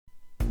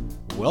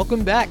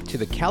Welcome back to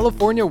the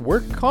California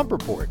Work Comp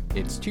Report.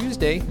 It's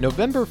Tuesday,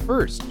 November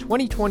 1st,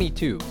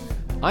 2022.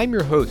 I'm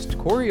your host,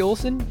 Corey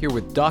Olson, here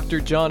with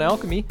Dr. John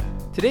Alchemy.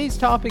 Today's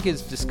topic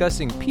is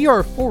discussing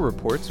PR4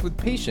 reports with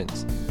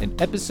patients, an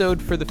episode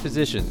for the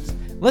physicians.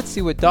 Let's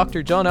see what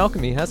Dr. John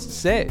Alchemy has to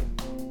say.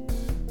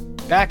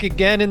 Back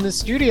again in the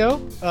studio.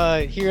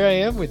 Here I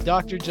am with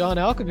Dr. John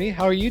Alchemy.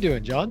 How are you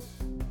doing, John?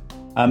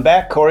 I'm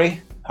back,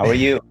 Corey. How are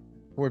you?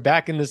 We're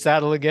back in the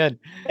saddle again.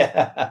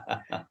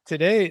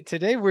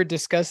 Today we're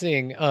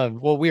discussing,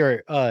 we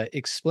are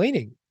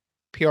explaining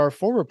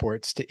PR4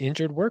 reports to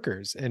injured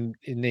workers and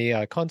in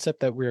the concept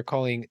that we're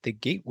calling the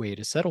gateway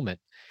to settlement.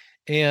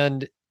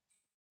 And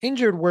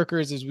injured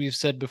workers, as we've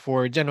said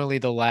before, generally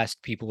the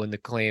last people in the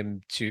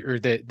claim they're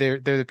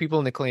the people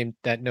in the claim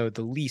that know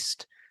the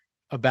least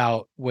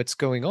about what's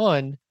going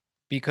on,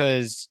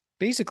 because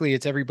basically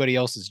it's everybody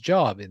else's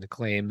job in the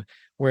claim,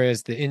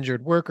 whereas the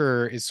injured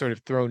worker is sort of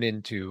thrown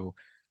into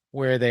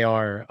where they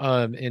are.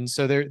 And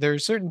so there are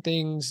certain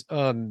things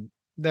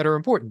that are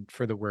important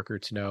for the worker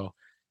to know.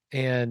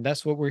 And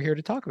that's what we're here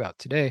to talk about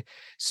today.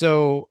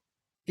 So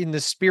in the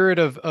spirit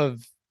of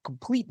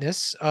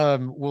completeness,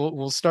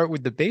 we'll start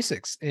with the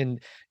basics.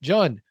 And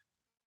John,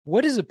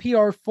 what is a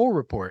PR4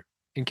 report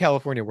in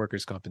California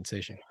workers'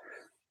 compensation?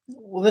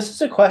 Well, this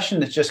is a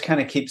question that just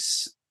kind of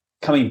keeps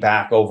coming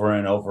back over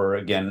and over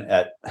again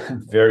at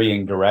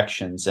varying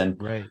directions.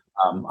 And right.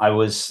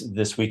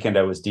 This weekend,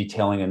 I was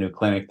detailing a new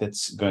clinic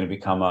that's going to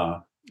become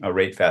a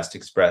RateFast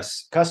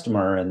Express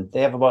customer, and they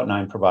have about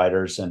 9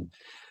 providers. And,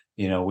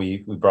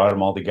 we brought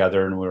them all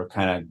together and we were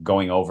kind of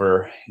going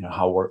over,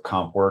 how work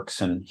comp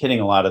works and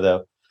hitting a lot of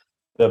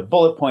the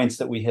bullet points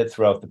that we hit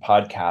throughout the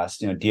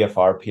podcast,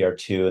 DFR,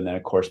 PR2, and then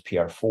of course,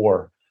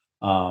 PR4.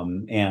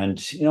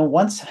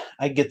 Once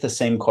I get the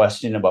same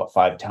question about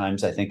 5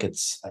 times, I think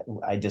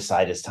I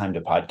decide it's time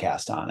to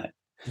podcast on it.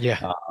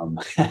 Yeah.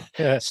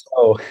 Yeah.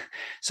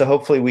 So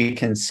hopefully we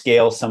can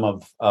scale some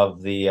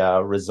of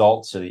the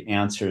results or the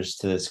answers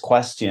to this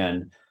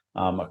question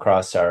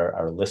across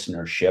our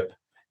listenership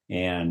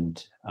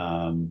and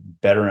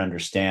better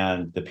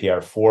understand the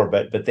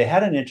PR4. But they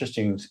had an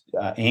interesting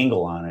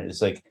angle on it.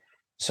 It's like,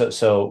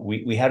 so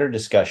we had our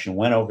discussion,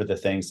 went over the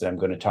things that I'm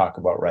going to talk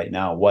about right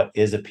now. What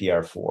is a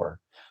PR4?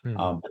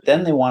 But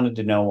then they wanted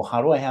to know, well,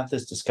 how do I have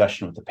this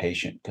discussion with the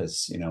patient?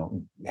 Because,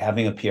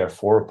 having a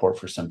PR4 report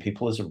for some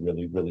people is a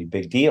really, really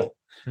big deal.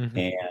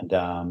 Mm-hmm.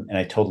 And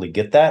I totally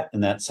get that.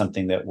 And that's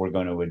something that we're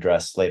going to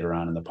address later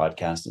on in the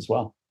podcast as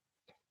well.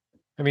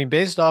 I mean,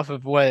 based off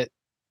of what,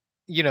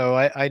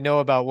 I know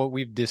about what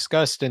we've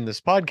discussed in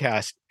this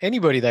podcast,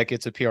 anybody that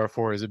gets a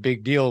PR4 is a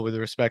big deal with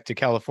respect to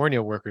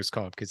California workers'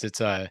 comp, because it's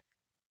a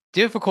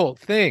difficult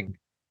thing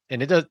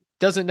and it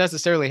doesn't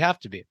necessarily have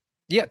to be.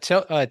 Yeah,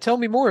 tell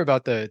me more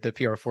about the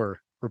PR4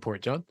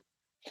 report, John.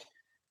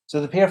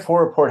 So the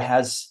PR4 report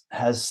has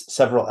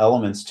several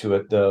elements to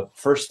it. The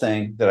first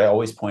thing that I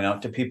always point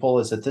out to people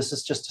is that this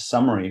is just a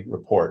summary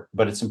report,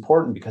 but it's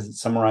important because it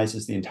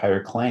summarizes the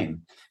entire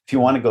claim. If you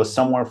want to go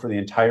somewhere for the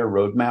entire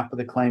roadmap of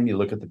the claim, you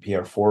look at the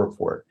PR4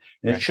 report.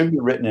 And It should be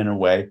written in a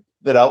way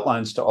that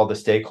outlines to all the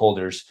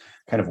stakeholders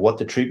kind of what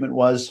the treatment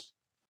was,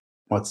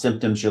 what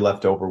symptoms you're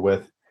left over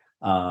with,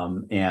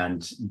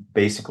 and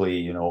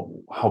basically,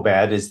 how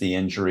bad is the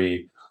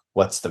injury?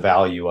 What's the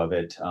value of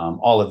it?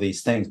 All of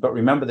these things. But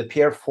remember, the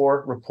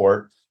PR4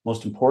 report,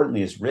 most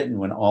importantly, is written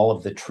when all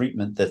of the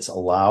treatment that's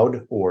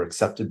allowed or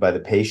accepted by the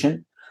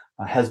patient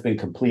has been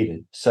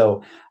completed.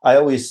 So I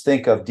always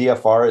think of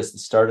DFR as the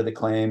start of the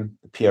claim.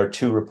 The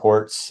PR2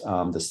 reports,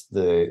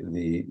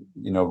 the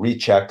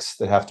rechecks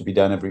that have to be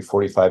done every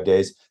 45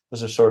 days.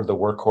 Those are sort of the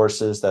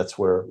workhorses. That's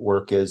where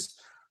work is.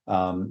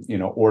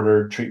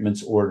 Ordered,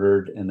 treatments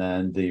ordered, and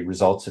then the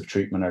results of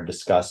treatment are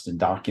discussed and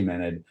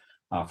documented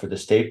for the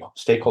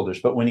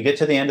stakeholders. But when you get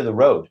to the end of the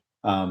road,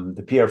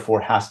 the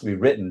PR4 has to be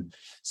written.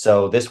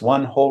 So this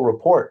one whole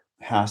report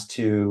has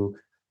to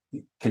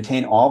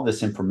contain all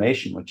this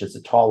information, which is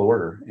a tall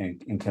order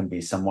and can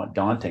be somewhat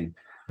daunting.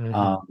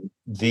 Mm-hmm.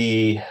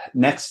 The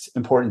next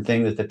important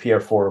thing that the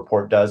PR4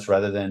 report does,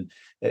 rather than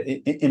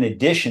in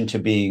addition to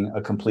being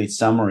a complete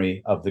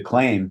summary of the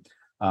claim,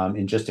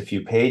 in just a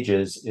few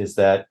pages, is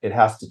that it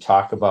has to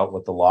talk about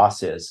what the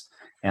loss is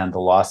and the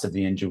loss of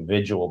the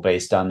individual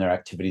based on their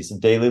activities of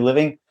daily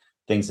living,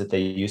 things that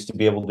they used to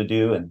be able to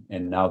do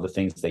and now the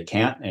things they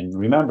can't. And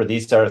remember,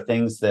 these are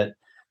things that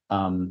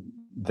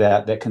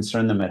that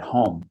concern them at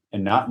home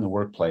and not in the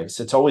workplace.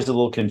 It's always a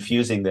little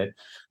confusing that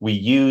we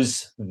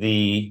use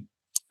the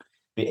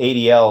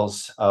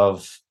ADLs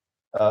of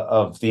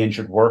the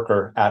injured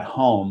worker at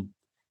home,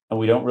 and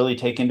we don't really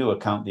take into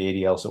account the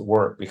ADLs at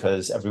work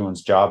because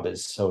everyone's job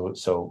is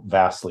so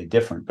vastly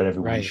different, but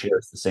everyone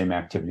shares the same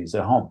activities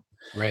at home.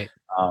 Right.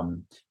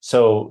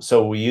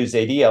 So we use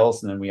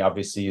ADLs, and then we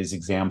obviously use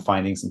exam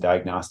findings and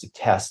diagnostic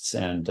tests,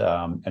 and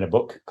a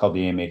book called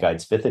the AMA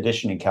Guides 5th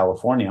edition in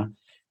California.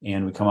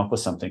 And we come up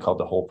with something called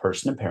the whole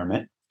person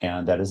impairment.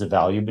 And that is a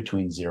value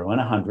between 0 and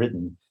 100.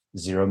 And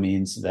 0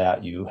 means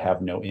that you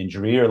have no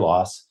injury or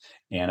loss.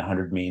 And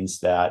 100 means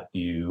that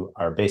you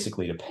are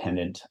basically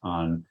dependent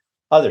on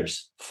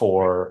others Right.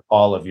 for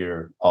all of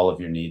your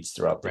needs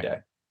throughout the Right. day.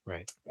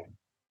 Right.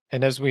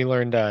 And as we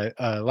learned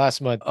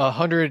last month,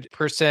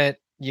 100%,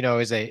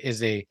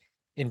 is a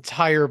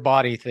entire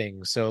body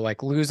thing. So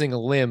like losing a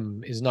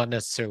limb is not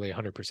necessarily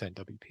 100%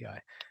 WPI.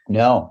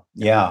 No,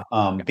 yeah.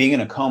 Yeah. Being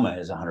in a coma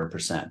is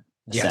 100%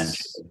 Yes.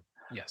 essentially,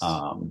 Yes.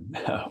 um,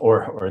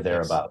 or Yes.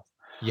 thereabout.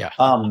 Yeah.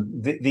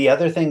 The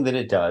other thing that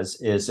it does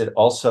is it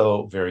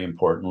also very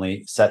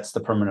importantly sets the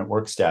permanent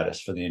work status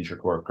for the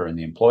injured worker and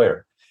the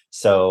employer.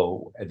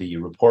 So the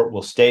report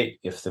will state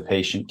if the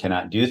patient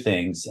cannot do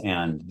things,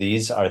 and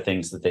these are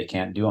things that they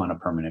can't do on a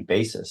permanent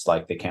basis,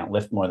 like they can't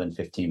lift more than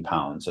 15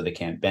 pounds, or they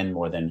can't bend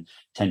more than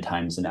 10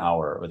 times an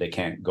hour, or they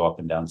can't go up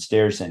and down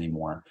stairs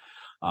anymore.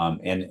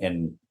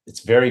 And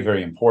it's very,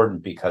 very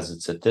important because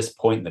it's at this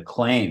point in the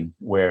claim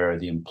where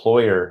the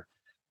employer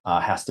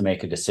has to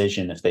make a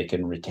decision if they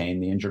can retain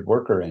the injured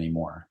worker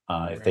anymore,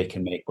 if they Right.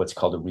 can make what's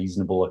called a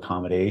reasonable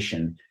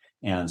accommodation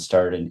and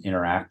start an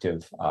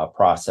interactive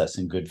process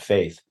in good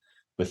faith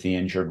with the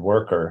injured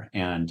worker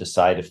and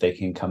decide if they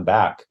can come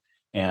back.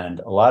 And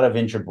a lot of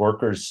injured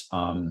workers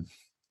don't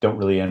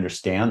really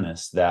understand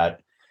this,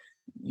 that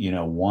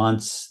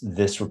once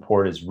this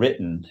report is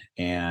written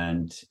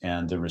and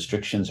the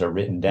restrictions are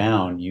written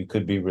down, you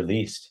could be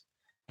released.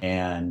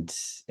 And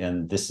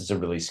this is a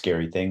really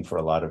scary thing for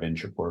a lot of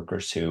injured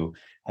workers who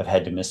have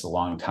had to miss a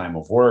long time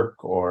of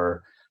work,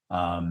 or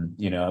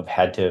have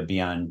had to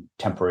be on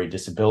temporary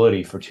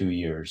disability for 2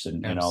 years,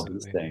 and all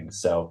these Absolutely. things.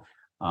 So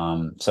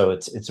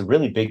it's a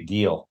really big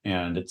deal,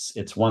 and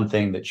it's one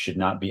thing that should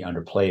not be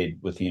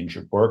underplayed with the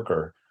injured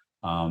worker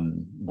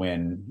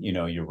when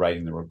you're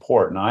writing the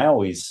report. And I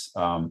always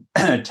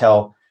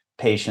tell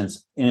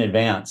patients in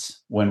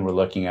advance when we're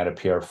looking at a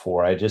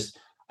PR4.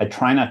 I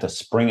try not to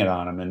spring it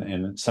on them,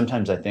 and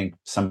sometimes I think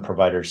some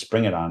providers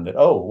spring it on that.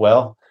 Oh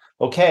well,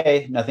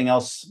 okay, nothing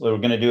else. We're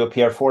going to do a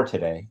PR4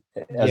 today,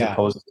 as Yeah.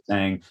 opposed to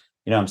saying,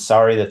 I'm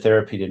sorry the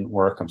therapy didn't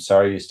work. I'm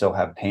sorry you still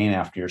have pain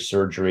after your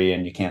surgery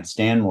and you can't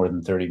stand more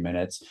than 30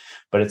 minutes.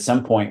 But at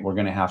some point, we're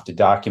going to have to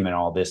document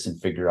all this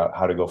and figure out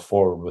how to go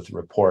forward with the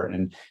report.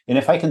 And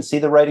if I can see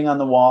the writing on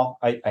the wall,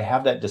 I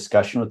have that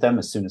discussion with them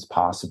as soon as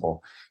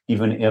possible,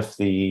 even if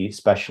the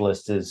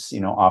specialist is,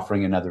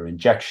 offering another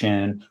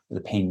injection, or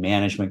the pain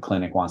management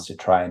clinic wants to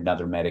try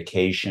another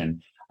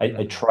medication. I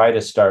Mhm. try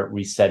to start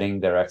resetting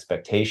their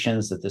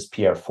expectations that this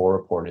PR4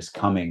 report is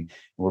coming.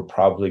 We're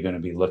probably going to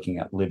be looking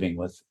at living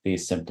with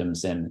these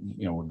symptoms, and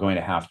we're going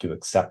to have to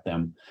accept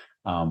them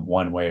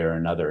one way or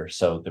another.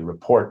 So the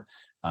report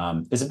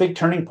is a big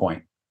turning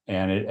point,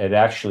 and it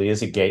actually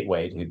is a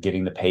gateway to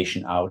getting the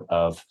patient out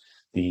of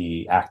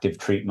the active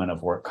treatment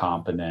of work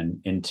comp and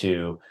then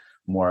into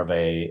more of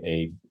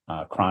a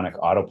chronic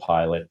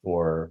autopilot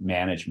or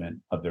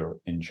management of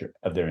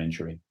their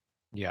injury.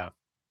 Yeah.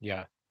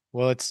 Yeah.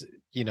 Well,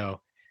 you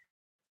know,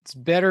 it's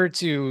better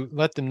to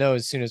let them know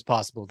as soon as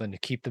possible than to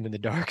keep them in the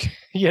dark,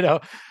 Yeah.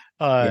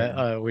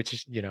 which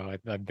is,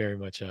 I'm very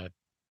much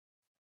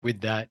with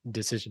that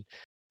decision.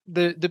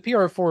 The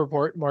PR4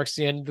 report marks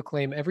the end of the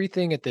claim.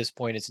 Everything at this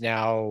point is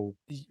now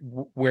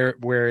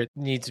where it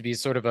needs to be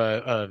sort of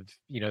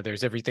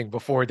there's everything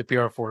before the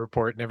PR4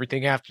 report and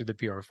everything after the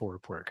PR4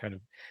 report kind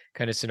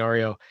of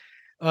scenario.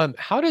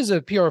 How does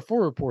a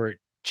PR4 report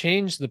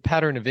change the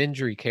pattern of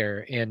injury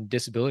care and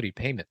disability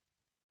payment?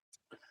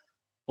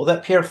 Well,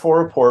 that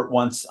PR4 report,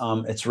 once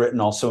it's written,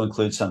 also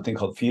includes something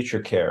called future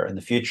care. And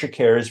the future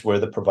care is where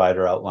the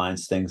provider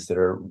outlines things that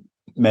are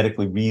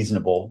medically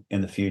reasonable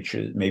in the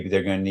future. Maybe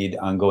they're going to need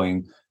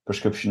ongoing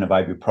prescription of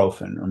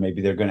ibuprofen, or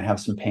maybe they're going to have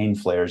some pain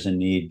flares and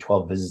need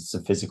 12 visits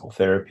of physical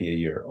therapy a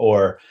year,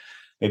 or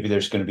maybe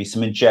there's going to be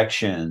some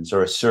injections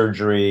or a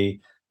surgery,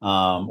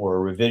 or a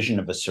revision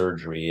of a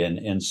surgery.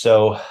 And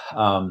so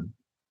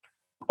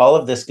all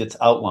of this gets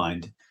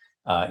outlined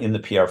in the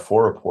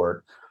PR4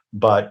 report.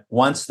 But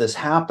once this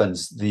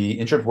happens, the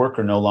injured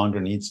worker no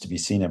longer needs to be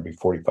seen every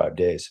 45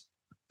 days.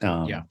 Yeah.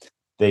 Um,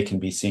 they can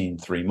be seen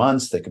 3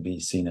 months. They could be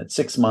seen at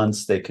 6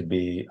 months. They could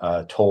be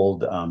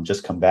told,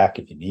 just come back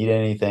if you need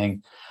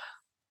anything.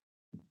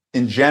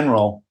 In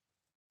general,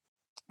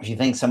 if you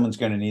think someone's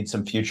going to need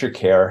some future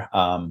care,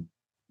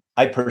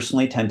 I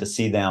personally tend to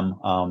see them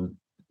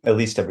at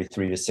least every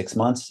 3 to 6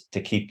 months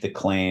to keep the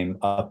claim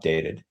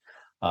updated.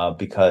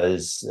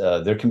 Because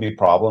there can be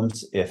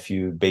problems if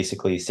you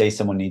basically say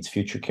someone needs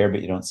future care,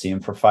 but you don't see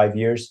them for 5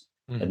 years,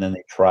 and Mhm. then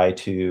they try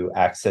to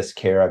access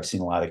care. I've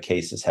seen a lot of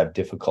cases have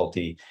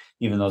difficulty,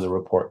 even though the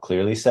report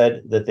clearly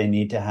said that they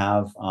need to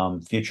have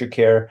future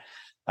care.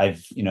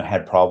 I've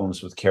had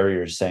problems with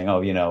carriers saying, "Oh,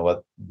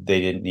 what,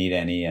 they didn't need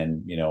any,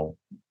 and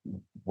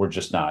we're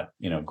just not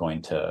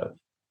going to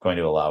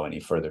allow any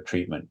further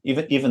treatment,"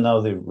 even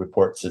though the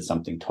report said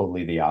something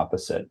totally the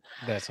opposite.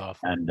 That's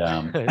awful. And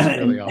It's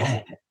really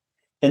awful.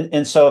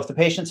 and so if the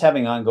patient's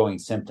having ongoing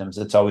symptoms,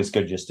 it's always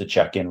good just to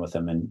check in with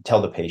them and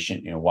tell the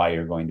patient, why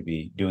you're going to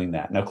be doing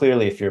that. Now,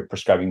 clearly, if you're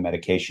prescribing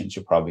medications,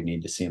 you probably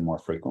need to see them more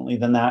frequently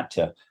than that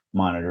to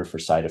monitor for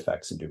side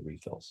effects and do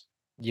refills.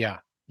 Yeah.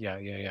 Yeah.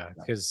 Yeah. Yeah.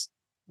 Because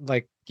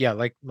like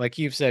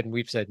you've said and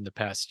we've said in the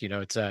past,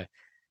 it's a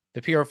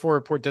the PR4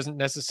 report doesn't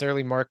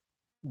necessarily mark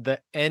the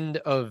end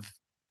of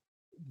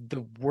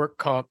the work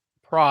comp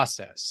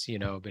process,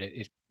 but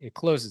it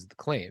closes the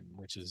claim,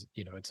 which is,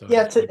 it's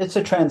Yeah, it's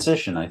a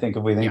transition. I think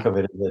if we think yeah. of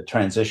it as a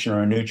transition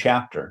or a new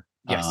chapter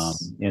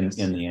Yes. in Yes.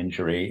 the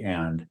injury,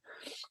 and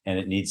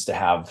it needs to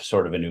have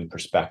sort of a new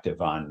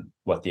perspective on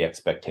what the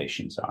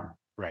expectations are.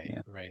 Right.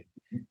 Yeah. Right.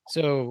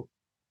 So,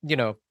 you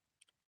know,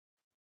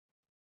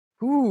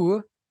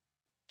 who,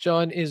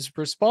 John, is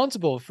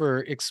responsible for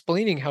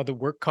explaining how the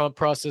work comp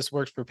process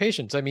works for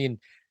patients? I mean,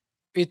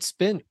 it's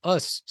been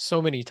us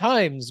so many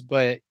times,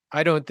 but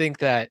I don't think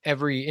that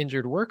every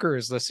injured worker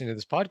is listening to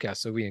this podcast.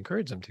 So we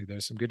encourage them to.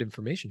 There's some good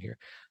information here.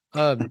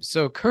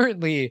 So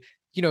currently,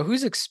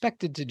 who's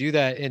expected to do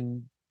that,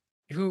 and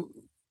who,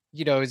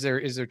 is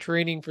there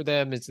training for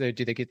them? Do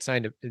they get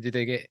signed up? Do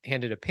they get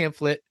handed a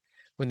pamphlet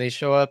when they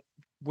show up?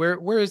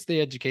 Where is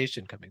the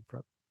education coming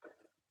from?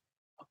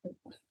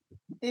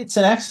 It's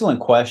an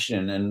excellent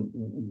question, and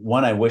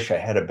one I wish I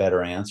had a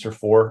better answer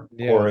for,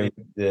 Yeah. Corey.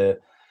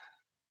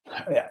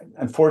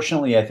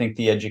 Unfortunately, I think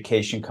the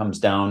education comes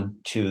down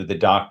to the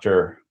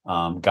doctor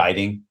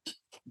guiding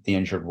the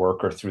injured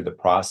worker through the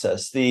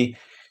process. The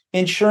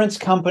insurance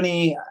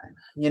company,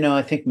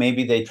 I think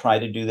maybe they try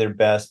to do their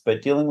best,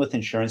 but dealing with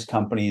insurance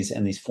companies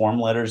and these form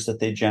letters that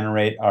they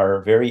generate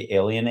are very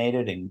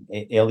alienating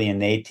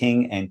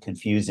and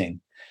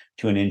confusing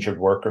to an injured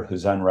worker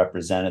who's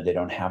unrepresented. They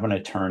don't have an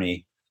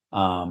attorney.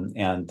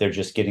 And they're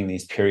just getting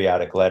these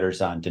periodic letters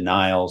on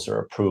denials or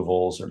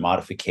approvals or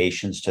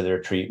modifications to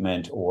their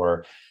treatment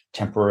or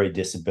temporary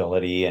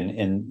disability.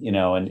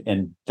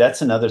 And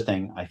that's another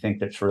thing I think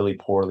that's really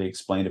poorly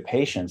explained to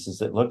patients is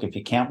that, look, if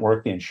you can't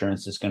work, the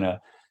insurance is going to,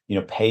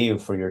 pay you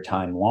for your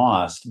time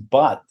lost,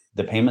 but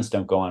the payments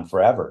don't go on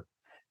forever.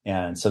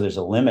 And so there's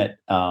a limit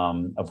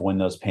of when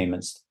those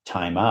payments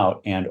time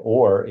out. And,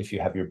 or if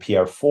you have your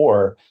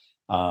PR4,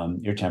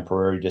 your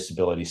temporary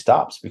disability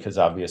stops because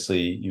obviously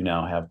you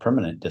now have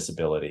permanent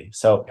disability.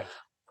 So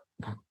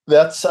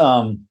that's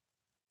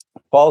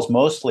falls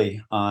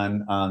mostly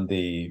on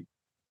the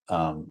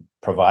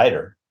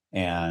provider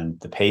and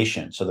the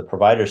patient. So the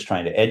provider is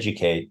trying to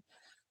educate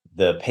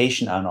the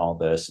patient on all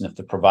this, and if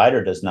the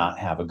provider does not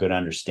have a good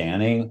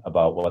understanding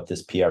about what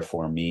this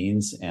PR4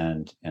 means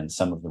and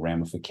some of the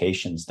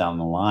ramifications down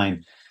the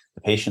line,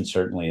 the patient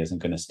certainly isn't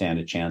going to stand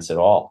a chance at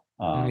all.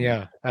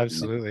 Yeah,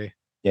 absolutely.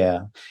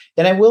 Yeah.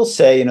 And I will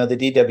say, the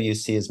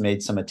DWC has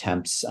made some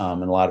attempts,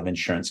 and a lot of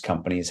insurance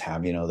companies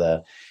have,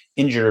 the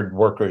injured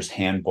workers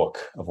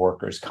handbook of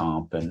workers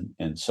comp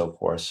and so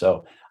forth.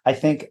 So I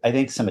think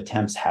some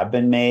attempts have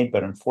been made,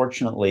 but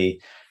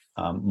unfortunately,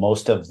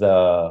 most of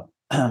the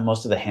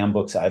most of the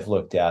handbooks I've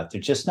looked at,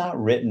 they're just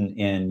not written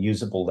in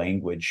usable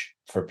language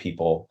for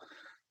people.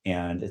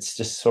 And it's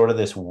just sort of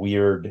this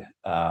weird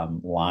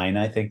line,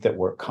 I think, that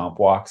work comp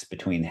walks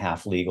between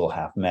half legal,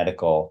 half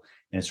medical.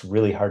 And it's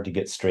really hard to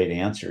get straight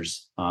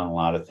answers on a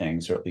lot of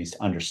things, or at least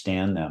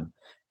understand them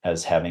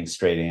as having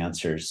straight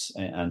answers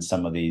on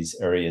some of these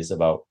areas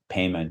about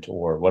payment,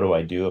 or what do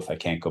I do if I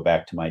can't go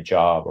back to my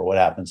job, or what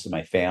happens to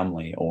my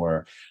family,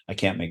 or I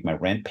can't make my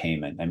rent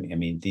payment. I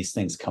mean, these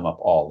things come up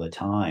all the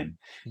time.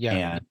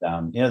 Yeah.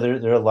 And,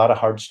 there are a lot of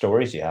hard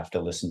stories you have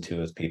to listen to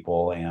with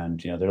people, and,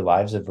 their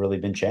lives have really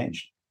been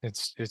changed.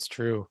 It's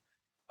true.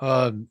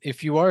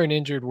 If you are an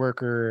injured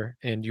worker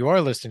and you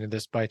are listening to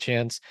this by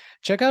chance,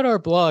 check out our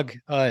blog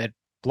at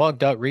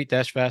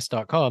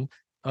blog.rate-fast.com.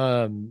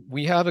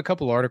 We have a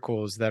couple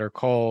articles that are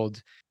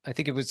called, I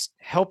think it was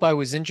 "Help I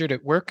Was Injured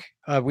at Work."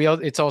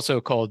 It's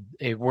also called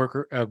a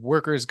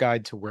worker's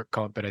guide to work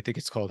comp, but I think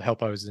it's called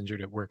 "Help I Was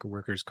Injured at Work: A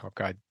Worker's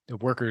Guide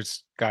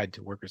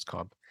to Workers'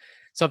 Comp,"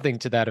 something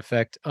to that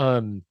effect.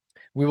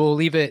 We will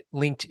leave it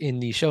linked in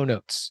the show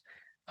notes.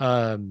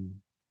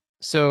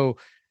 So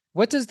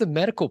what does the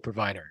medical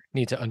provider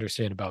need to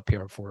understand about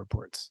PR4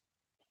 reports?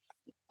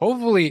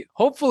 Hopefully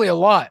a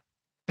lot.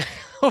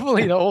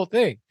 Hopefully the whole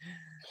thing.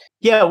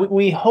 Yeah,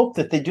 we hope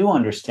that they do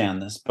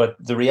understand this, but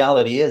the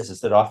reality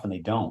is that often they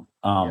don't.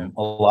 A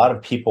lot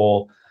of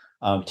people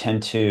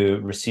tend to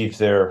receive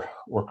their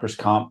workers'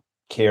 comp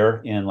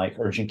care in like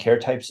urgent care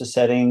types of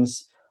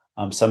settings.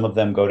 Some of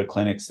them go to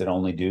clinics that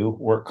only do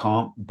work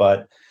comp,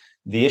 but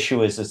the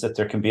issue is that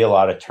there can be a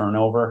lot of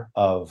turnover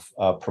of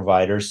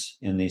providers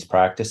in these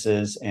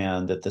practices,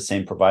 and that the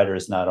same provider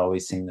is not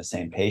always seeing the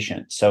same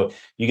patient. So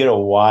you get a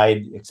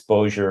wide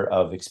exposure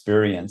of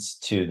experience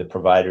to the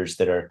providers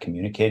that are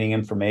communicating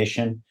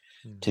information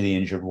to the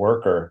injured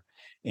worker.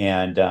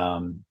 And,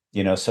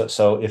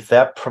 so if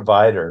that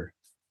provider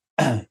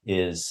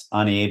is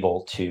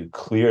unable to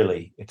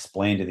clearly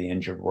explain to the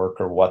injured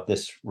worker what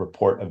this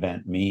report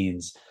event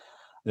means,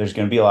 there's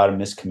going to be a lot of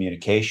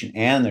miscommunication,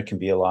 and there can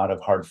be a lot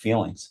of hard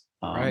feelings.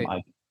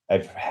 Right.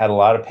 I've had a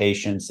lot of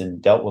patients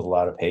and dealt with a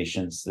lot of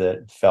patients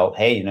that felt,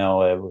 hey,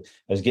 I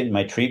was getting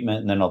my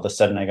treatment, and then all of a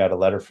sudden I got a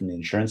letter from the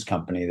insurance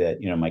company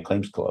that, my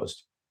claim's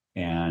closed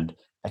and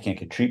I can't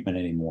get treatment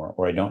anymore,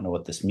 or I don't know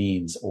what this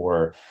means,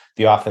 or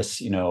the office,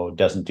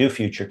 doesn't do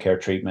future care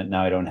treatment.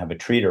 Now I don't have a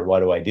treater.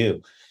 What do I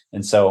do?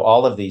 And so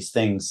all of these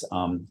things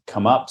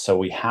come up. So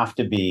we have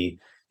to be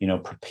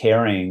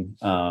preparing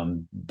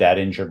that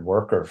injured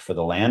worker for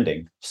the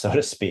landing, so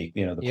to speak.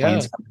 The Yeah.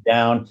 plane's coming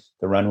down,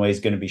 the runway is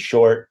going to be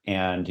short,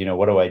 and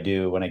what do I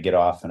do when I get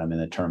off and I'm in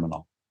the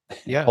terminal?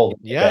 Yeah. Holding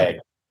the Yeah. bag.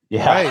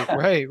 Right, Yeah.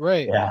 right,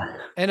 right. Yeah.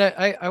 And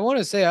I want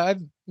to say I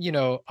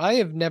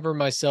have never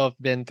myself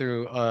been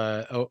through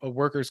a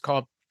workers'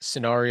 comp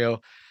scenario,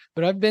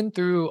 but I've been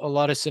through a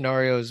lot of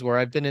scenarios where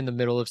I've been in the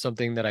middle of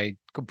something that I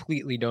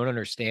completely don't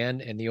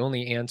understand, and the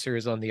only answer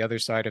is on the other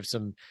side of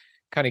some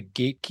kind of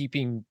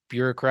gatekeeping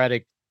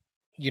bureaucratic,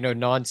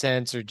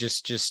 nonsense, or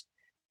just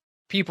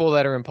people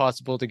that are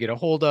impossible to get a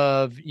hold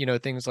of,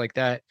 things like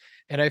that.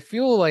 And I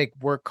feel like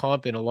work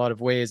comp in a lot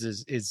of ways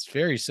is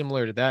very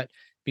similar to that,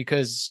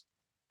 because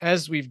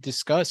as we've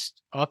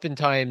discussed,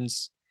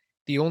 oftentimes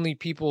the only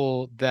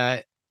people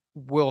that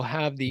will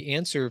have the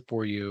answer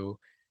for you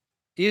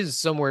is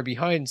somewhere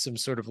behind some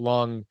sort of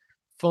long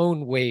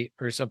phone wait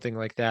or something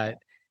like that.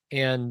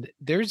 And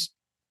there's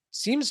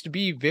seems to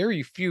be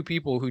very few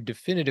people who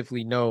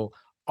definitively know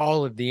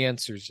all of the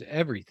answers to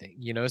everything,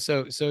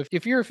 so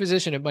if you're a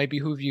physician, it might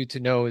behoove you to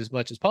know as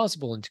much as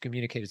possible and to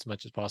communicate as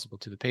much as possible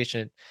to the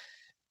patient,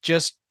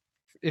 just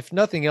if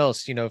nothing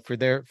else, for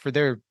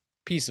their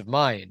peace of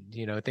mind,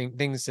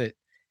 things that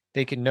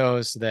they can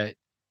know, so that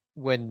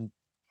when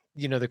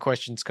the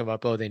questions come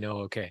up, oh, they know,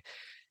 okay,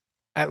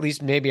 at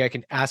least maybe I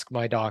can ask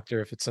my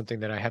doctor if it's something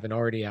that I haven't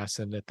already asked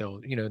them, that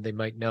they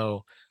might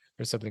know,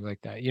 or something like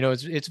that.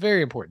 It's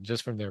very important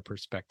just from their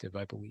perspective,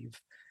 I believe.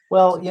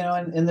 Well, So,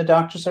 and the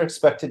doctors are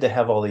expected to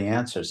have all the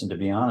answers, and to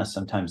be honest,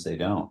 sometimes they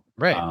don't.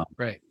 right,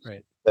 right,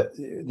 right. But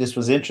this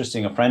was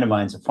interesting. A friend of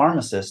mine's a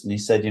pharmacist, and he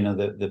said,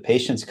 the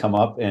patients come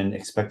up and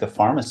expect the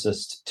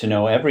pharmacist to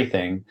know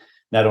everything,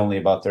 not only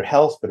about their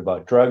health, but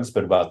about drugs,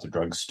 but about the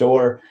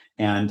drugstore.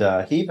 And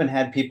he even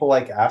had people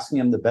like asking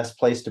him the best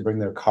place to bring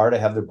their car to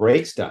have their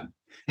brakes done.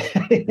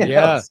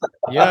 Yeah,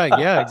 yeah,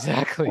 yeah,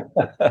 exactly.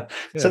 So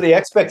Yeah, the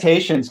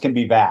expectations can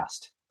be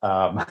vast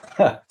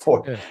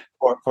for yeah,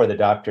 for the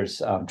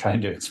doctors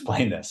trying to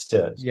explain this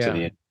to yeah,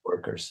 the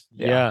workers.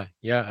 Yeah. yeah,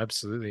 yeah,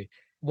 absolutely.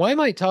 Why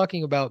might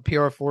talking about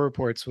PR4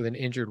 reports with an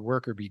injured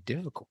worker be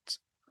difficult?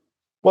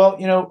 Well,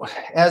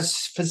 as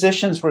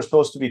physicians, we're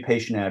supposed to be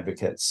patient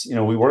advocates.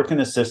 We work in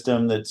a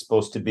system that's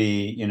supposed to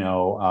be,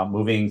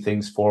 moving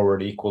things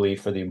forward equally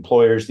for the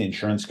employers, the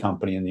insurance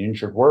company, and the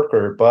injured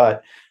worker.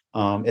 But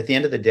at the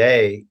end of the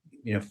day,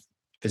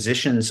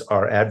 physicians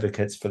are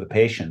advocates for the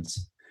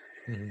patients,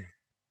 Mhm.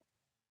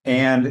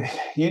 and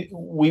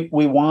we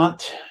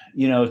want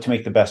to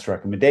make the best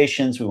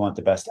recommendations. We want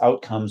the best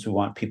outcomes. We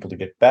want people to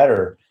get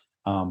better.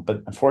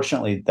 But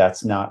unfortunately,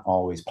 that's not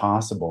always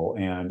possible.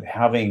 And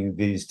having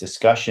these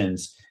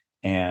discussions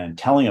and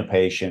telling a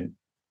patient,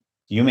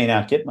 you may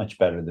not get much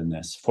better than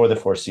this for the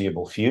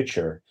foreseeable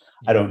future.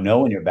 I don't Yeah, know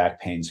when your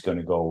back pain is going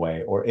to go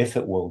away, or if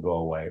it will go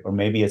away, or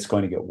maybe it's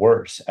going to get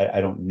worse.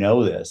 I don't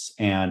know this.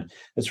 And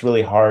it's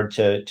really hard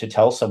to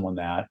tell someone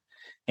that.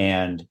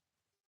 And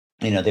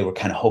they were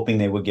kind of hoping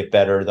they would get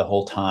better the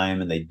whole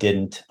time, and they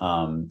didn't.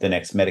 The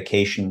next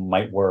medication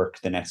might work,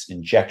 the next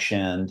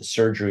injection, the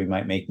surgery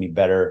might make me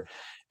better.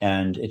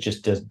 And it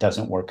just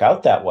doesn't work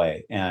out that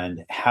way.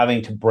 And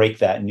having to break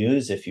that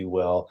news, if you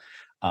will,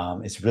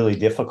 it's really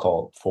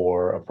difficult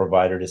for a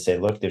provider to say,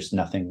 look, there's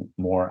nothing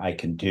more I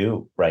can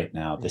do right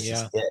now. This is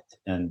yeah,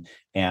 it.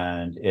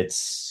 And it's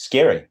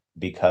scary,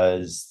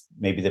 because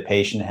maybe the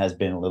patient has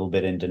been a little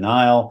bit in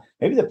denial.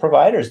 Maybe the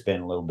provider's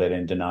been a little bit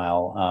in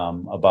denial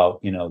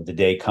about the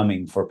day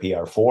coming for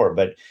PR4,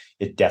 but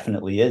it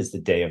definitely is the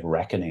day of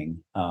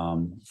reckoning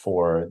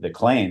for the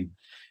claim,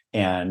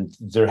 and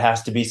there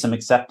has to be some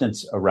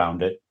acceptance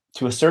around it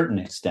to a certain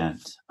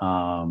extent.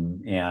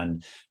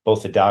 And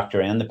both the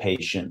doctor and the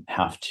patient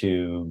have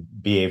to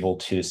be able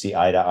to see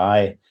eye to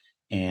eye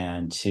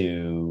and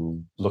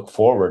to look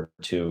forward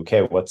to,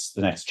 okay, what's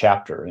the next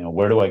chapter?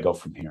 Where do I go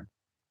from here?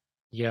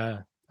 yeah.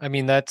 I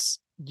mean, that's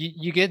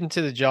you get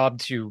into the job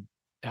to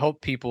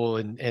help people,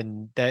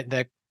 and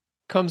that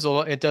comes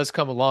along. It does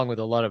come along with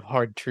a lot of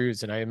hard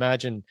truths, and I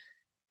imagine,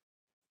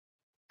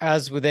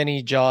 as with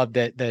any job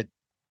that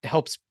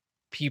helps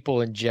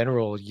people in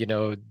general,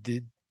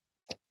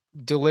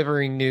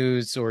 delivering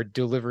news, or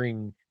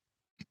delivering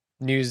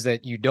news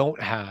that you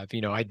don't have,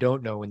 I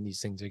don't know when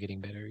these things are getting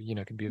better,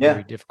 can be a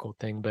very Yeah, difficult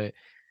thing. But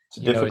it's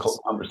a it's,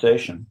 difficult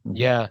conversation. Mhm.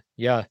 yeah,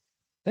 yeah.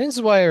 This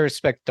is why I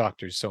respect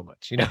doctors so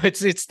much.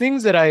 It's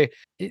things that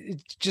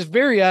it's just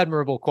very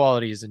admirable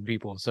qualities in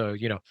people. So,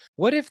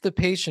 what if the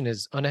patient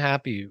is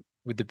unhappy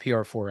with the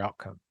PR4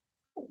 outcome?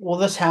 Well,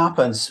 this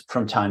happens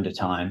from time to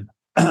time.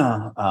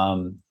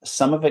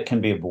 Some of it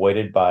can be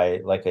avoided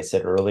by, like I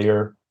said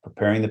earlier,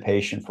 preparing the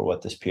patient for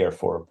what this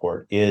PR4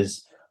 report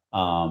is,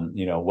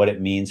 what it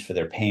means for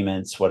their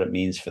payments, what it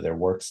means for their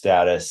work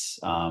status,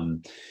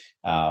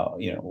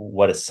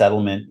 what a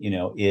settlement,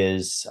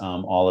 is,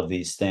 all of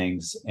these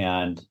things.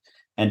 And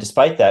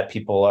despite that,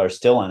 people are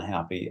still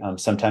unhappy.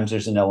 Sometimes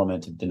there's an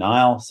element of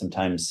denial.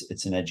 Sometimes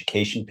it's an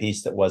education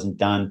piece that wasn't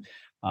done.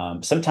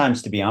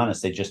 Sometimes, to be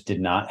honest, they just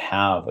did not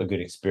have a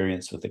good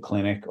experience with the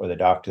clinic or the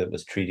doctor that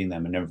was treating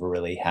them, and never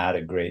really had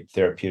a great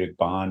therapeutic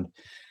bond.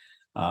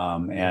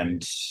 Right.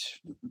 and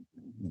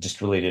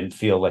just really didn't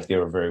feel like they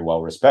were very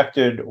well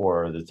respected,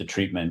 or that the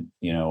treatment,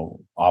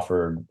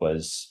 offered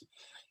was,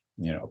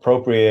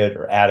 appropriate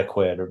or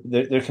adequate, or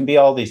there can be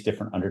all these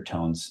different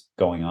undertones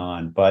going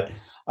on. But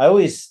I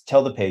always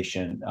tell the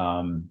patient,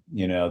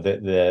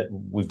 that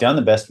we've done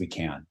the best we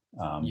can,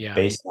 Yeah.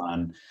 based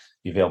on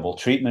the available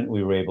treatment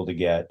we were able to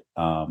get,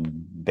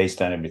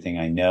 based on everything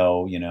I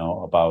know,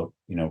 about,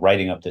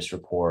 writing up this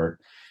report.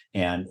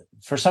 And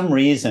for some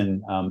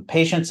reason,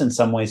 patients in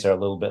some ways are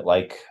a little bit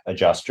like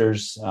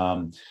adjusters.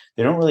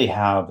 They don't really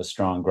have a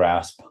strong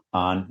grasp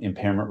on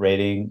impairment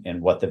rating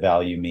and what the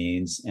value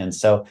means. And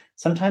so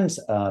sometimes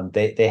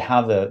they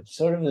have a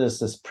sort of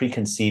this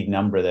preconceived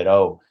number that,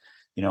 oh,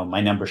 my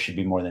number should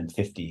be more than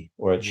 50,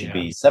 or it should Yeah.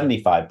 be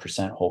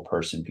 75% whole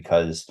person,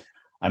 because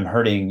I'm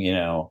hurting,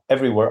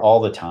 everywhere all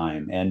the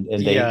time. And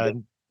Yeah.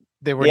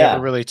 They were never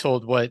yeah, really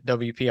told what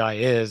WPI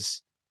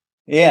is.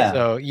 yeah.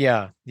 So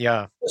yeah,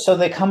 yeah, So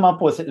they come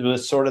up with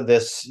sort of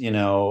this,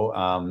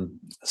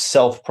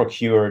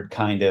 self-procured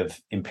kind of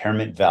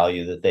impairment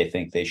value that they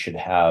think they should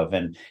have.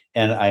 And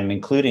I'm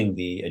including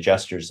the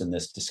adjusters in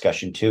this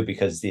discussion too,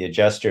 because the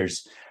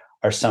adjusters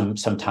are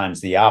sometimes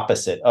the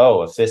opposite.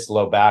 Oh, if this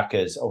low back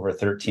is over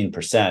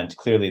 13%,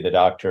 clearly the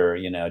doctor,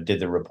 did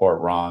the report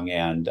wrong,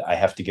 and I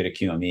have to get a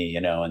QME,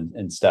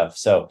 and stuff.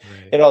 So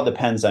right. it all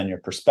depends on your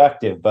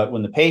perspective. But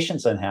when the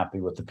patient's unhappy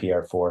with the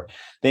PR4,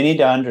 they need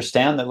to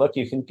understand that, look,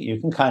 you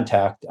can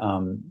contact,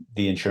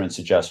 the insurance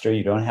adjuster.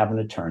 You don't have an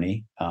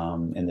attorney,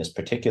 in this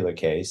particular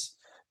case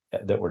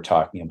that we're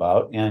talking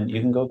about, and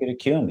you can Mhm. go get a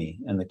QME,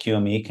 and the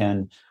QME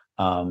can,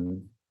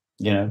 um,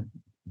 you know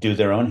do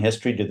their own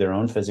history, do their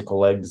own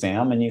physical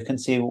exam, and you can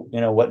see,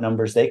 what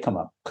numbers they come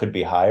up. Could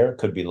be higher,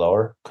 could be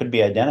lower, could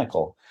be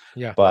identical.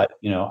 Yeah. But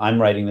I'm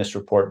writing this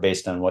report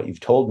based on what you've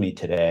told me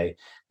today,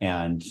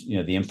 and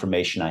the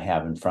information I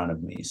have in front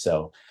of me.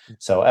 So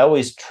I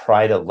always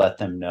try to let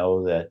them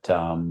know that,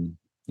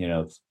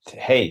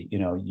 hey,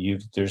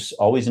 there's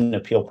always an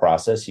appeal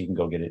process. You can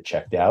go get it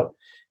checked out.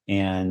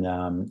 And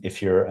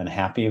if you're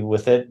unhappy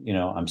with it,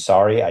 I'm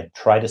sorry. I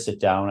try to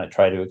sit down. I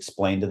try to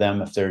explain to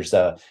them if there's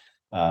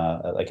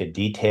like a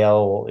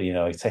detail,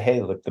 say,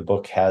 hey, look, the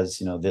book has,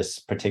 this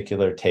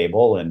particular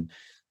table, and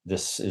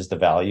this is the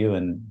value,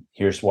 and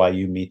here's why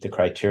you meet the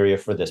criteria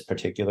for this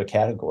particular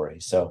category.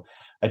 So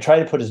I try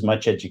to put as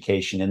much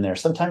education in there.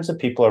 Sometimes the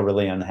people are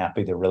really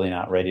unhappy, they're really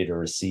not ready to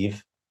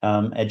receive,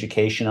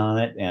 education on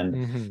it, and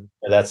Hmm.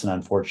 that's an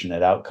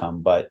unfortunate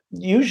outcome. But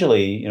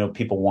usually,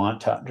 people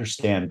want to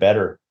understand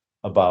better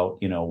about,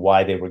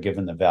 why they were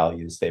given the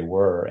values they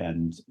were,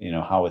 and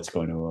how it's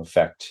going to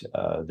affect,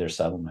 their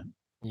settlement.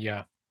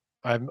 Yeah.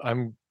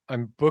 I'm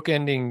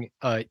bookending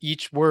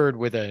each word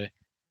with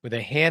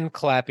a hand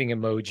clapping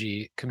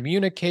emoji.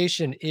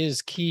 Communication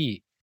is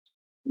key.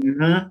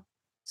 Mhm.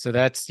 So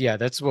that's yeah,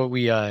 that's what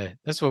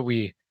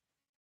we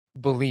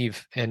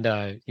believe and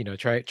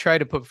try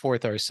to put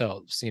forth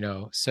ourselves,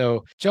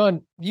 So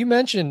John, you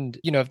mentioned,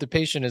 if the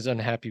patient is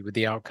unhappy with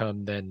the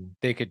outcome, then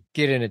they could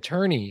get an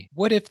attorney.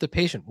 What if the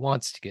patient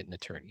wants to get an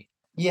attorney?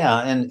 Yeah,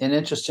 and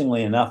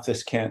interestingly enough,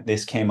 this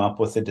came up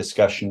with a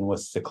discussion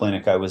with the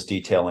clinic I was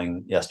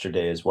detailing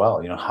yesterday as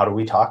well. How do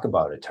we talk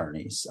about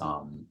attorneys?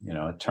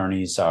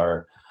 Attorneys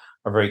are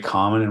very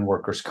common in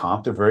workers'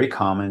 comp. They're very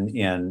common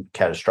in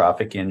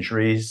catastrophic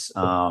injuries,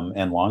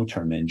 and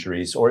long-term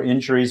injuries, or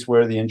injuries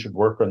where the injured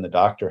worker and the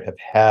doctor have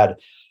had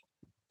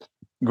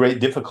great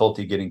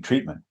difficulty getting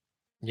treatment,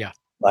 Yeah.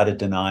 a lot of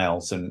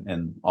denials,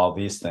 and all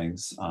these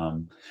things.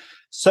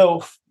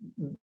 So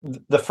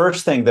the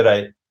first thing that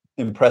I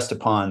impressed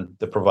upon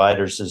the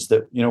providers is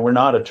that, we're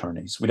not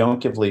attorneys. We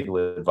don't give legal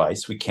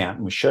advice. We can't,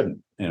 and we shouldn't.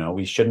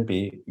 We shouldn't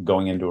be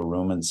going into a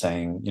room and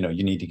saying,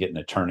 you need to get an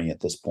attorney at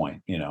this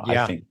point. I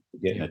Yeah. think you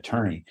get an Yeah.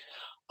 attorney.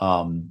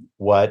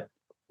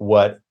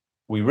 What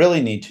we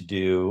really need to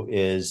do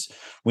is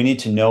we need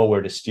to know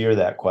where to steer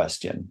that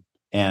question.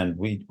 And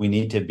we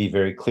need to be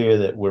very clear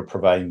that we're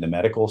providing the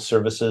medical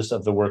services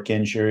of the work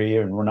injury,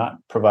 and we're not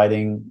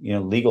providing,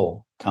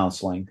 legal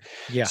counseling.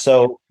 Yeah.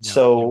 Yeah.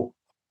 So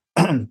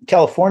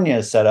California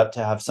is set up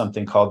to have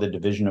something called the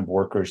Division of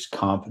Workers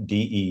Comp,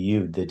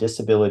 DEU, the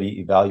Disability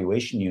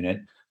Evaluation Unit,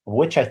 of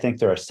which I think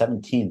there are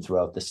 17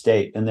 throughout the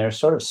state, and they're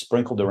sort of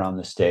sprinkled around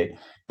the state.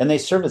 And they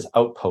serve as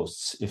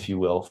outposts, if you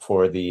will,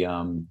 for the,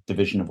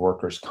 Division of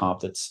Workers Comp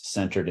that's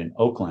centered in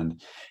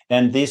Oakland.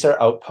 And these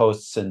are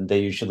outposts, and they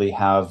usually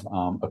have,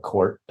 a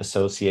court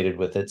associated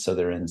with it, so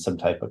they're in some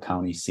type of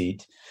county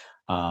seat.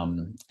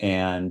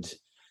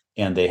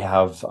 And they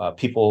have,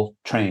 people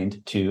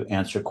trained to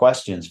answer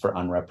questions for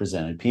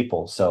unrepresented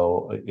people.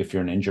 So if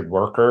you're an injured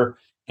worker,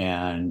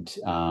 and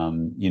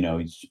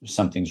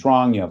something's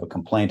wrong, you have a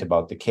complaint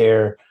about the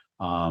care,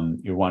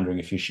 you're wondering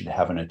if you should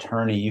have an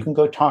attorney, you can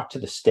go talk to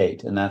the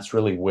state, and that's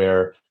really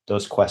where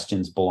those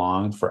questions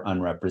belong for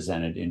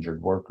unrepresented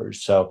injured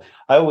workers. So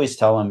I always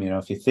tell them,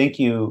 if you think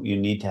you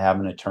need to have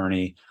an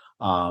attorney,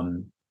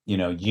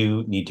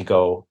 you need to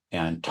go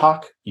and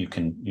talk.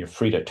 You're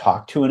free to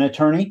talk to an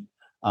attorney,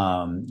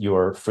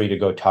 You're free to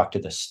go talk to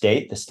the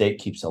state. The state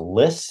keeps a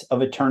list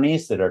of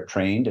attorneys that are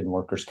trained in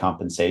workers'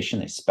 compensation.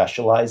 They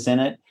specialize in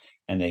it,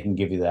 and they can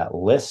give you that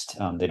list.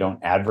 They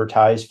don't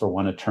advertise for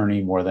one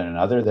attorney more than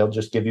another. They'll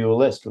just give you a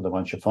list with a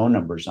bunch of phone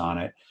numbers on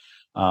it.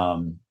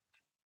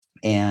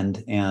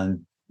 And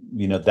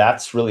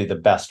that's really the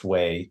best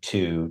way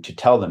to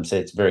tell them. Say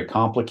it's very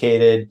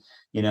complicated.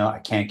 I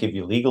can't give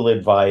you legal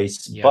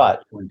advice,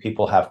 but when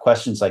people have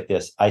questions like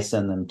this, I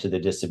send them to the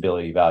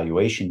disability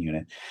evaluation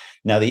unit.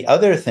 Now, the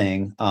other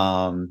thing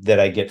that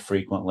I get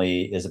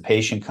frequently is a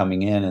patient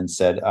coming in and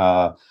said,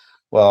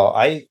 well,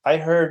 I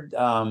heard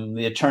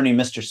the attorney,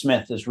 Mr.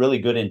 Smith, is really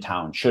good in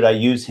town. Should I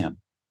use him?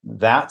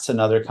 That's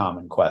another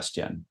common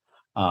question.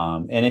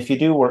 And if you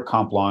do work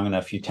comp long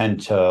enough, you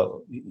tend to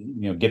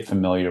get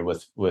familiar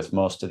with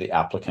most of the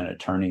applicant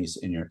attorneys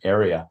in your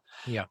area.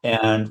 Yeah.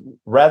 And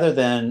rather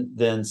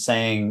than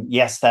saying,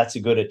 yes, that's a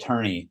good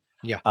attorney,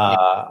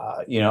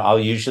 I'll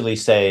usually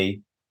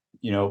say,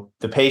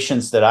 the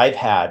patients that I've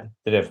had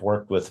that have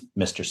worked with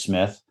Mr.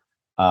 Smith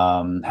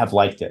have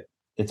liked it.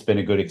 It's been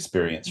a good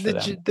experience for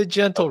them. The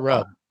gentle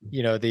rub,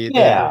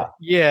 yeah.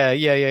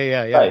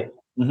 Right.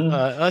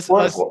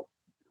 Mm-hmm.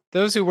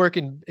 Those who work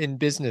in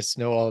business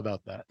know all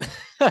about that.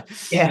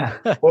 Yeah.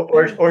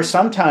 Or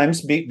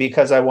sometimes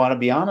because I want to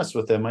be honest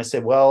with them, I say,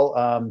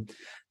 well,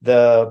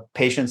 the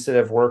patients that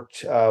have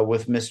worked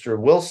with Mr.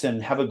 Wilson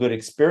have a good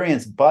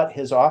experience, but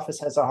his office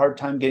has a hard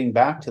time getting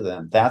back to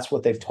them. That's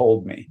what they've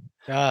told me.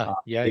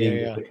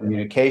 The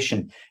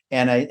communication.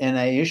 And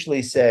I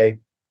usually say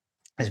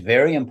it's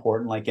very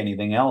important, like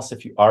anything else,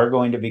 if you are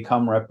going to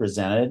become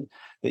represented,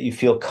 that you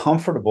feel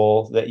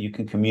comfortable that you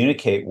can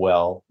communicate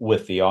well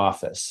with the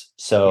office.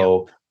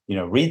 So,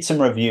 read some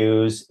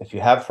reviews. If you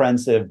have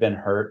friends that have been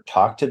hurt,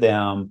 talk to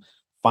them,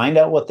 find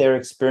out what their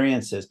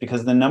experience is,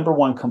 because the number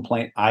one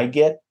complaint I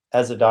get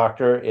as a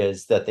doctor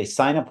is that they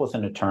sign up with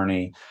an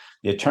attorney.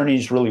 The attorney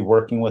is really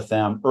working with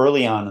them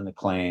early on in the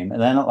claim.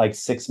 And then at like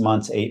 6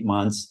 months, 8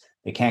 months,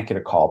 they can't get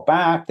a call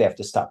back. They have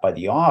to stop by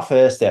the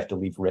office. They have to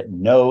leave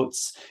written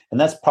notes. And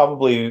that's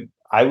probably,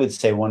 I would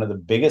say, one of the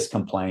biggest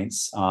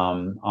complaints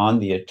on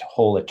the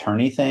whole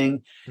attorney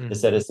thing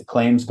is that as the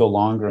claims go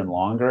longer and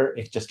longer,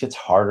 it just gets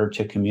harder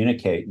to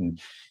communicate. And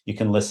you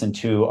can listen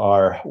to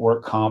our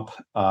work comp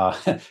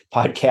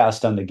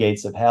podcast on the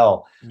gates of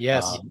hell.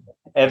 Yes.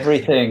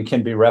 Everything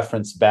can be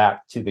referenced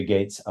back to the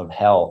gates of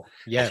hell.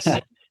 Yes.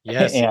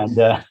 Yes. And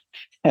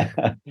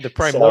the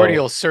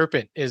primordial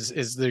serpent is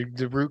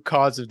the root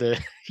cause of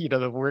the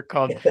the work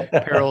comp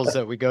perils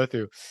that we go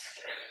through.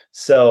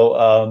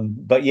 So,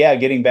 but yeah,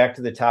 getting back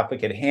to the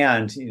topic at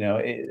hand,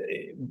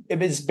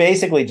 it's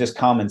basically just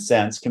common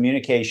sense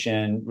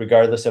communication,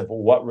 regardless of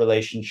what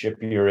relationship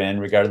you're in,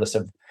 regardless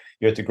of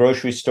you're at the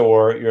grocery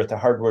store, you're at the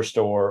hardware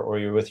store, or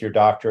you're with your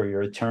doctor or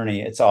your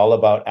attorney. It's all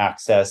about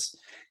access,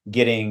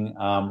 getting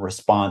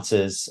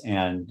responses,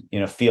 and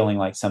feeling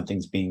like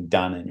something's being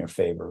done in your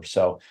favor.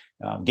 So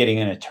getting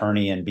an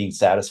attorney and being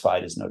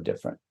satisfied is no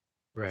different.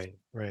 Right.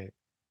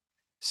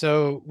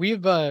 So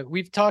we've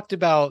talked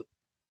about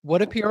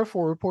what a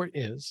PR4 report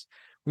is.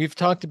 We've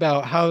talked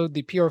about how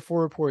the PR4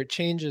 report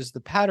changes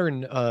the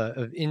pattern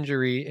of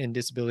injury and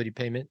disability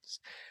payments.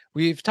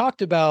 We've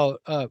talked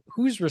about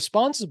who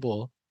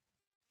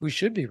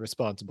should be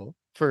responsible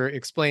for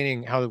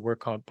explaining how the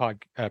work comp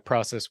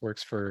process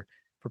works for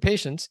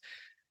patients.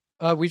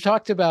 We've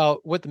talked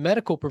about what the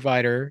medical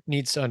provider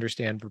needs to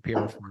understand for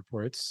PR4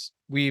 reports.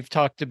 We've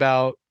talked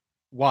about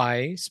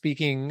why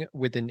speaking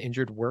with an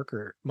injured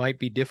worker might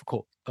be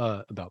difficult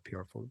about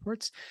PR4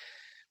 reports.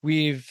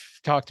 We've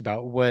talked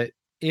about what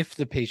if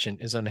the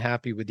patient is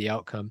unhappy with the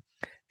outcome.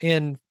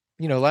 And,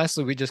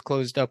 lastly, we just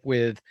closed up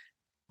with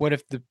what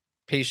if the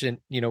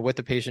patient, what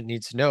the patient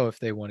needs to know if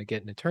they want to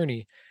get an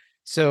attorney.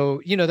 So,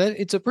 that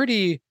it's a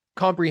pretty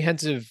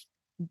comprehensive,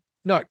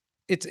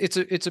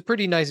 it's a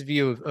pretty nice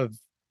view of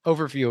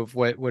overview of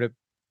what a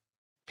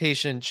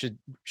patient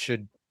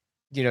should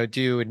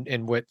do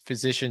and what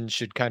physicians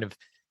should kind of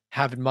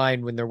have in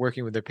mind when they're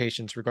working with their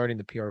patients regarding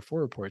the PR4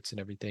 reports and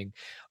everything.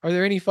 Are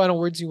there any final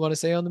words you want to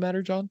say on the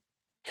matter, John?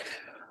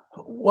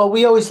 Well,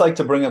 we always like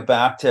to bring it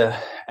back to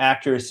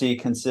accuracy,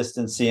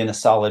 consistency, and a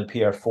solid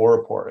PR4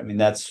 report. I mean,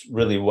 that's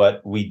really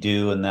what we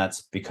do, and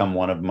that's become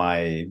one of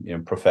my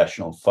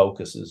professional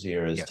focuses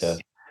here is to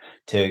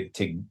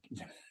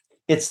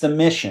it's the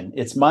mission.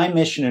 It's my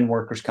mission in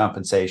workers'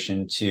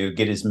 compensation to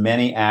get as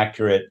many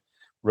accurate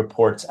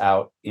reports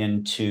out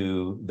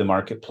into the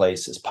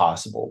marketplace as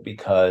possible,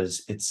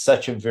 because it's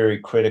such a very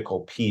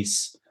critical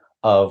piece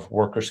of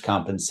workers'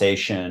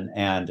 compensation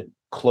and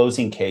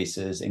closing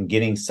cases and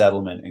getting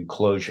settlement and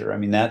closure. I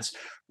mean, that's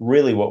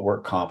really what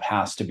work comp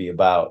has to be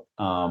about.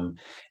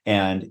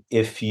 And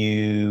if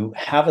you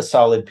have a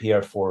solid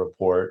PR4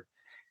 report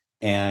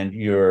and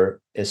you're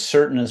as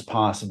certain as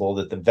possible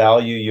that the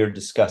value you're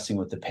discussing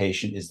with the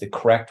patient is the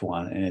correct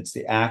one and it's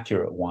the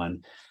accurate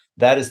one,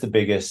 that is the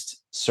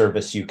biggest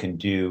service you can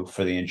do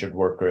for the injured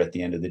worker at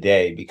the end of the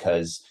day,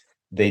 because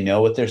They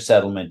know what their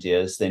settlement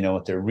is. They know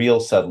what their real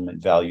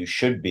settlement value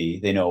should be.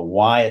 They know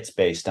why it's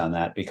based on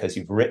that because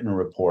you've written a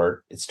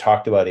report. It's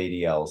talked about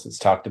ADLs. It's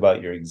talked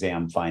about your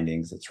exam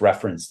findings. It's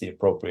referenced the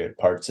appropriate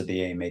parts of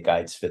the AMA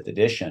Guides 5th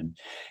edition.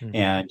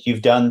 And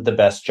you've done the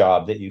best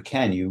job that you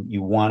can.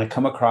 You want to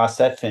come across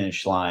that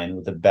finish line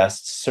with the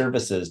best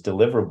services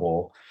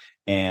deliverable.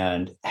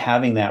 And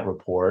having that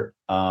report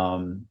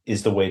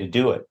is the way to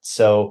do it.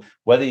 So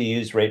whether you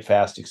use Rate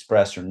Fast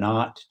Express or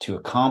not to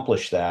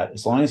accomplish that,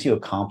 as long as you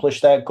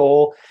accomplish that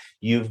goal,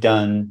 you've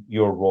done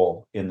your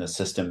role in the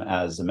system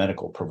as a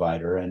medical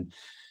provider. And,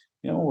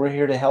 we're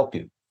here to help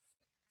you.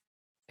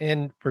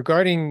 And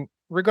regarding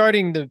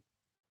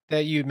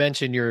that you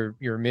mentioned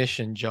your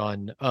mission,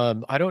 John,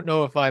 I don't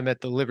know if I'm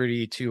at the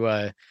liberty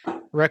to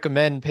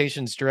recommend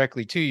patients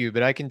directly to you,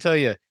 but I can tell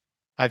you,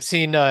 I've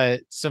seen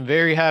some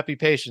very happy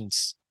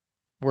patients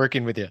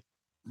working with you.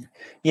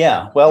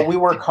 Yeah, well, we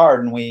work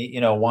hard and we,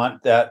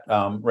 want that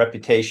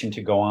reputation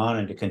to go on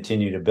and to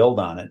continue to build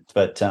on it.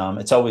 But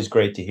it's always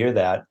great to hear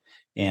that.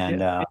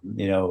 And,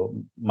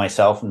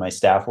 myself and my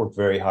staff work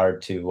very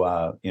hard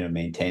to,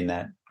 maintain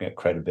that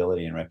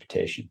credibility and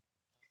reputation.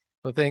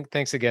 Well,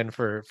 thanks again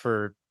for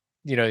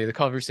the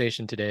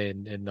conversation today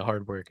and the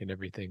hard work and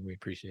everything. We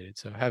appreciate it.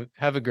 So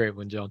have a great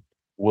one, John.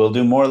 We'll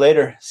do more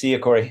later. See you,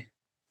 Corey.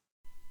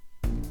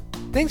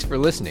 Thanks for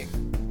listening.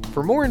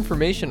 For more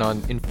information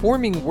on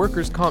informing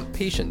workers' comp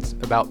patients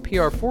about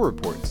PR4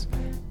 reports,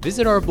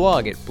 visit our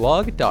blog at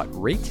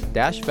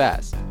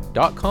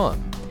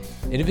blog.rate-fast.com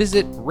and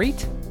visit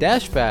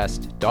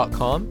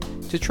rate-fast.com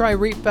to try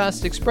Rate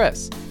Fast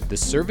Express, the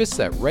service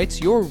that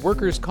writes your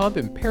workers' comp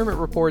impairment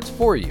reports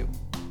for you.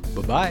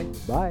 Bye-bye.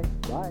 Bye.